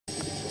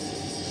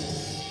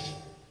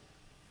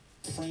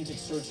frantic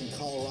search in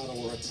Colorado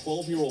where a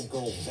 12-year-old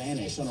girl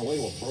vanished on her way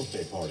to a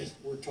birthday party.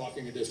 We're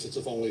talking a distance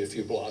of only a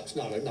few blocks,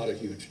 not a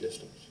huge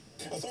distance.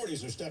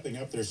 Authorities are stepping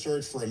up their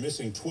search for a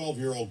missing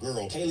 12-year-old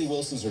girl. Kayleah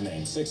Wilson's her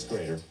name, 6th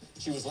grader.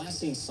 She was last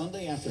seen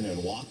Sunday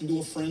afternoon walking to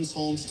a friend's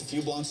home just a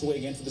few blocks away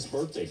again for this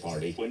birthday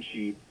party. When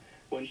she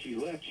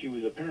left, she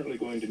was apparently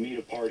going to meet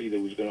a party that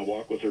was going to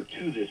walk with her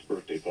to this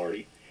birthday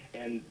party,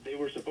 and they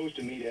were supposed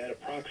to meet at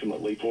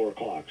approximately 4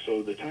 o'clock.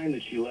 So the time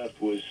that she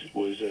left was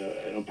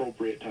an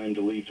appropriate time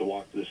to leave to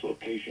walk to this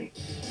location.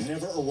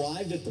 Never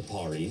arrived at the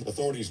party.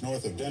 Authorities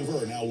north of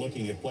Denver are now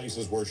looking at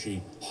places where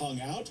she hung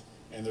out,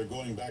 and they're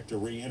going back to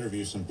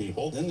re-interview some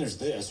people. Then there's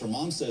this. Her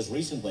mom says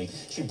recently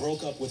she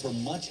broke up with her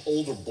much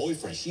older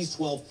boyfriend. She's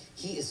 12.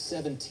 He is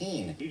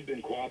 17. He's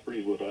been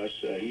cooperative with us.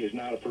 He is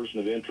not a person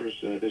of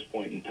interest, and at this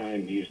point in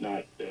time, he is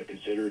not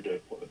considered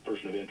a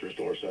person of interest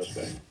or a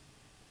suspect.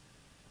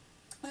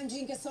 I'm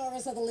Jean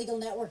Casares of the Legal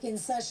Network in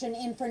session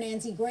in for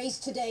Nancy Grace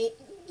today.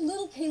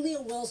 Little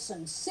Kayleah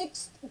Wilson,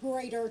 6th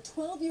grader,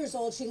 12 years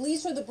old. She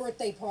leaves for the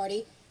birthday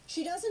party.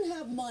 She doesn't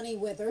have money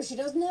with her. She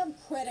doesn't have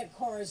credit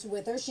cards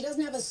with her. She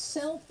doesn't have a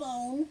cell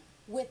phone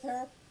with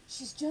her.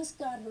 She's just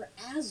got her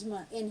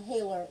asthma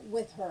inhaler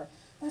with her.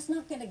 That's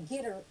not going to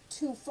get her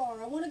too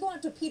far. I want to go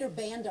out to Peter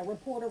Banda,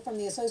 reporter from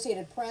the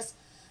Associated Press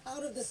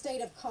out of the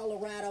state of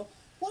Colorado.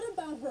 What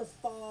about her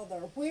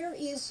father? Where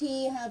is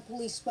he? Have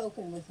police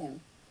spoken with him?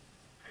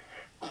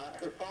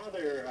 Her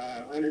father,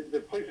 the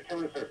police are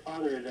telling us her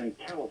father is in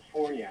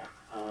California,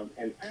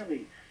 and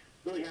apparently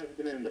really hasn't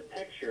been in the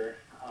picture,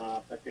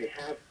 but they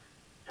have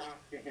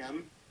talked to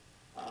him,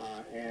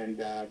 and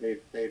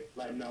they've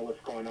let him know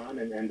what's going on,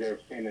 and they're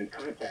staying in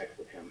contact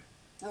with him.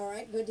 All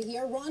right, good to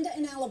hear. Rhonda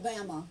in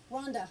Alabama.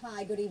 Rhonda,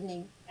 hi, good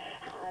evening.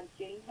 Hi,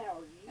 Jean. How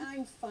are you?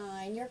 I'm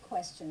fine. Your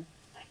question.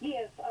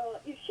 Yes,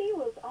 if she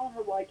was on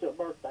her way to a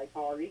birthday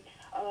party,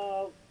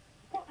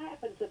 what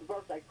happened to the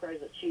birthday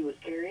present she was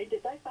carrying?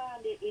 Did they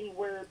find it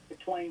anywhere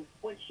between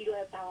when she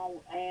left home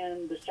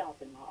and the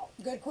shopping mall?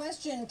 Good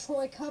question.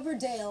 Troy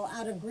Coverdale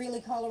out of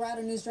Greeley,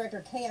 Colorado, news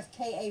director,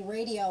 KFKA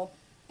Radio.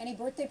 Any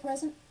birthday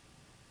present?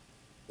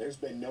 There's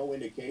been no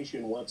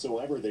indication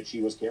whatsoever that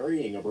she was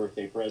carrying a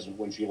birthday present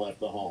when she left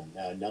the home.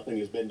 Nothing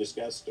has been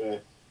discussed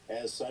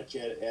as such,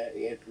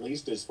 at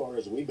least as far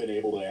as we've been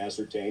able to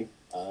ascertain.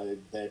 Again,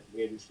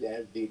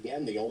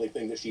 the only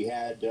thing that she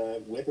had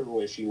with her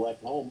when she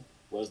left home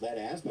was that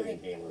asthma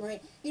inhaler.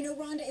 Right. You know,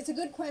 Rhonda, it's a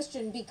good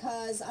question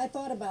because I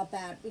thought about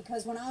that,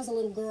 because when I was a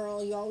little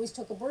girl, you always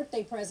took a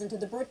birthday present to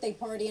the birthday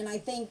party, and I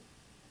think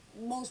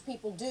most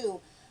people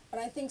do. But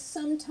I think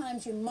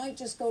sometimes you might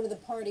just go to the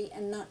party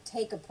and not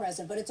take a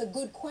present. But it's a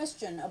good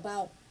question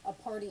about a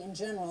party in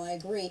general. I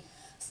agree.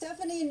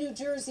 Stephanie in New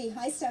Jersey.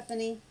 Hi,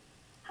 Stephanie.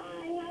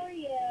 Hi, how are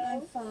you?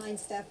 I'm fine,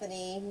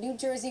 Stephanie. New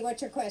Jersey,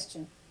 what's your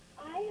question?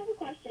 I have a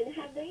question.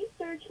 Have they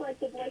searched, like,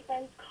 the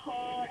boyfriend's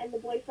car and the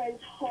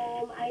boyfriend's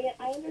home? I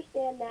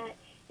understand that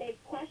they've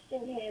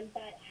questioned him,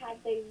 but have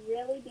they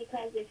really?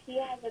 Because if he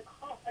has a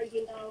car,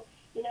 you know,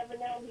 you never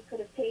know. He could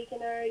have taken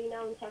her, you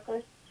know, and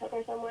took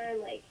her somewhere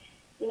and, like,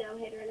 you know,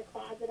 hid her in a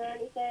closet or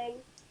anything.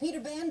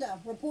 Peter Banda,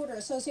 reporter,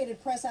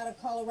 Associated Press out of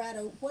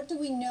Colorado. What do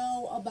we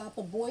know about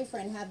the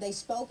boyfriend? Have they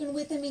spoken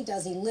with him?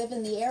 Does he live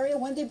in the area?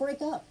 When did they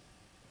break up?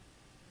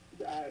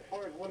 As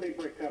far as when they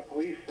break up,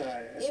 police...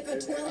 if a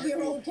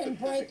 12-year-old can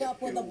break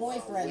up with a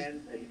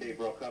boyfriend. When they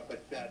broke up,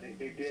 but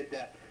they did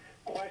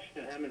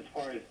question him as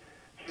far as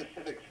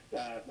specific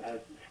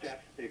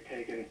steps they've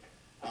taken,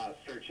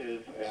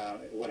 searches,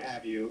 what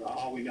have you.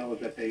 All we know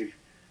is that they've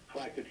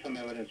collected some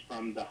evidence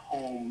from the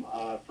home,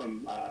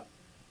 from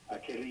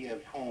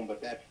Kayleah's home,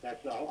 but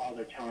that's all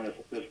they're telling us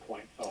at this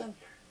point. So,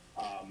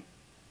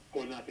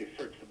 whether or not they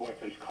searched the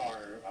boyfriend's car,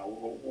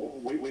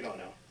 we don't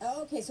know.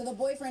 Okay, so the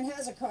boyfriend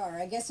has a car.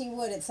 I guess he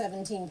would at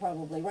 17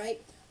 probably,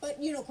 right?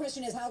 But, you know,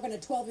 question is, how can a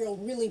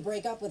 12-year-old really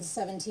break up with a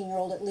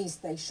 17-year-old? At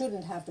least they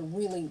shouldn't have to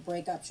really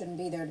break up, shouldn't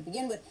be there to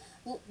begin with.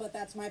 But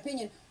that's my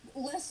opinion.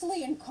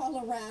 Leslie in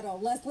Colorado.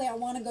 Leslie, I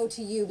want to go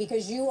to you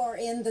because you are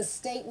in the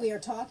state we are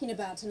talking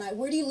about tonight.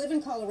 Where do you live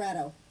in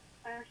Colorado?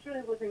 I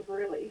actually live in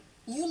Greeley.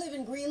 You live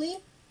in Greeley?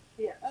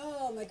 Yeah.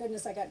 Oh, my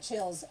goodness, I got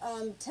chills.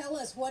 Tell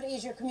us, what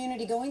is your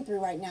community going through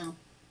right now?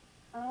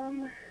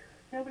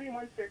 Nobody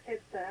wants their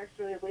kids to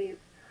actually leave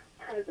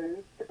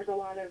presents. There's a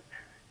lot of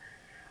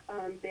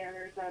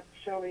banners up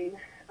showing.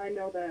 I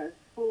know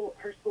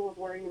her school is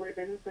wearing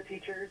ribbons, the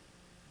teachers.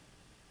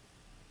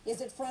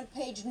 Is it front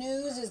page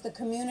news? Is the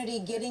community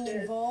getting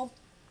involved?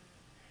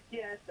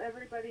 Yes,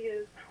 everybody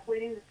is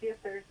waiting to see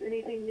if there's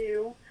anything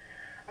new.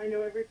 I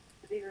know everybody's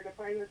eager to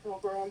find this little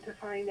girl and to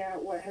find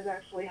out what has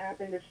actually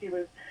happened, if she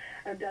was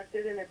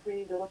abducted, and if we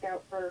need to look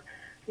out for,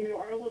 you know,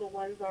 our little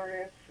ones, or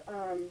if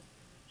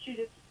she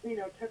just, you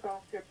know, took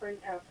off to a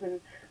friend's house and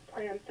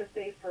plans to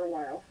stay for a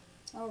while.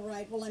 All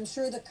right. Well, I'm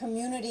sure the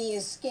community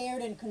is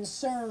scared and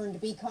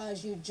concerned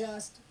because you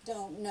just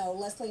don't know.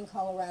 Leslie in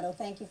Colorado,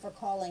 thank you for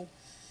calling.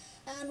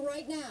 And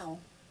right now,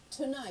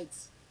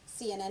 tonight's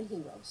CNN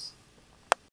Heroes.